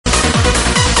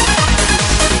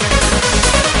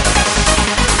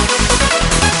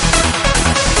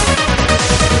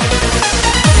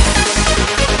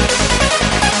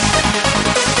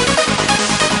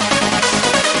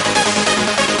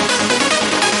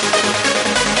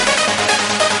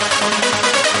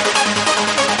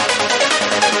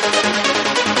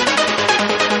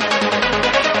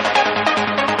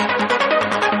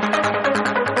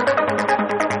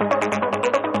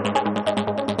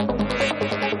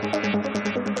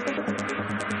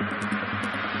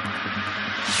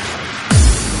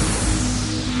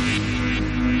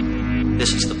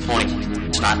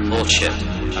not bullshit.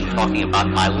 I'm talking about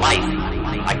my life.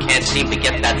 I can't seem to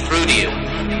get that through to you.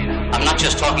 I'm not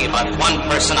just talking about one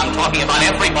person, I'm talking about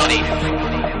everybody.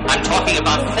 I'm talking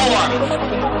about form.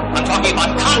 I'm talking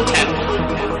about content.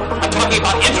 I'm talking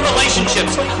about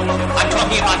interrelationships. I'm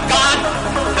talking about God,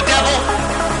 the devil,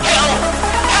 hell,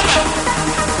 heaven.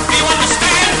 Do you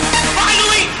understand?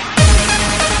 Finally!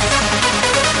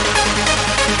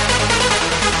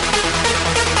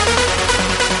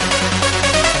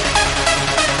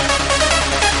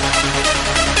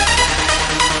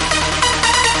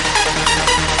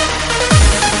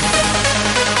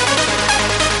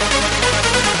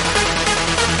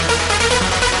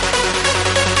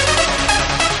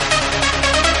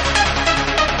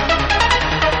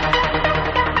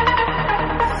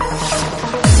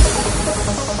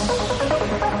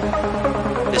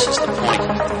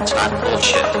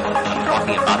 Bullshit. I'm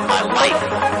talking about my life.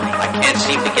 I can't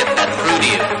seem to get that through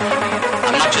to you.